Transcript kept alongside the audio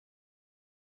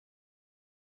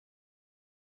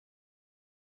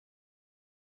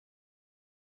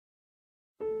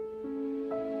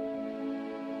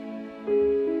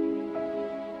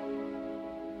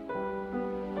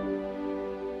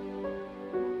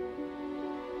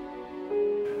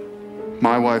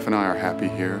My wife and I are happy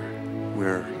here.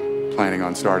 We're planning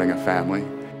on starting a family.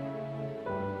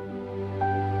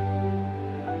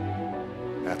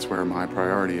 That's where my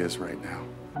priority is right now.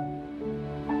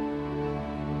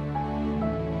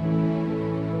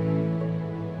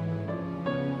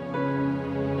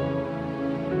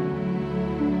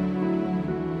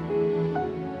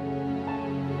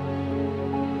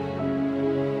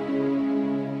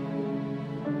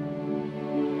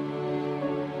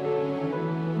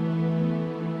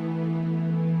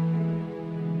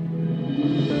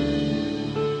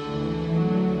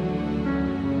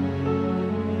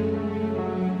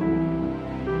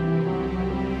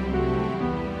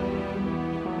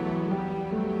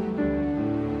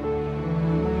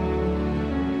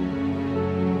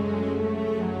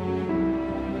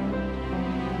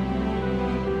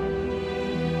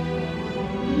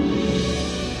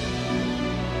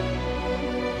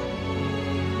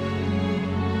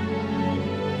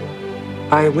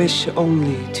 I wish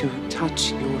only to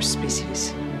touch your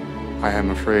species. I am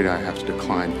afraid I have to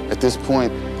decline. At this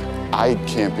point, I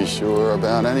can't be sure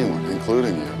about anyone,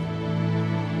 including you.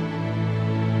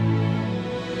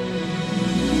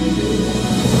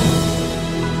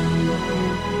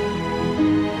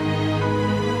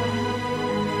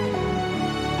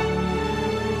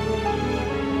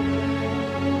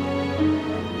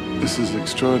 This is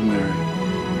extraordinary.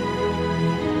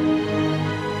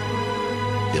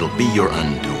 It'll be your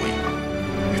undoing.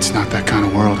 It's not that kind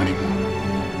of world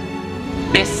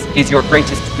anymore. This is your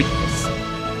greatest weakness.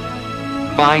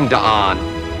 Find Da'an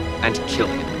and kill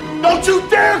him. Don't you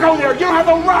dare go there! You don't have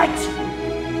the right!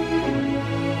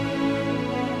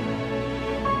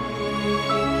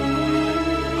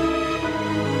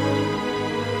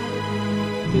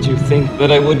 Did you think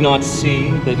that I would not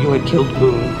see that you had killed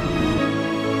Boone?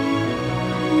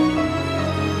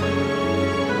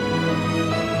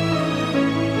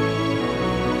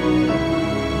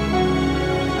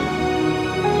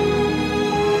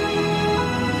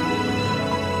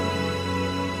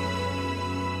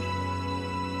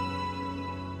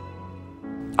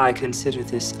 I consider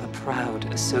this a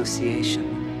proud association.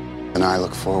 And I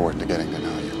look forward to getting to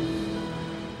know you.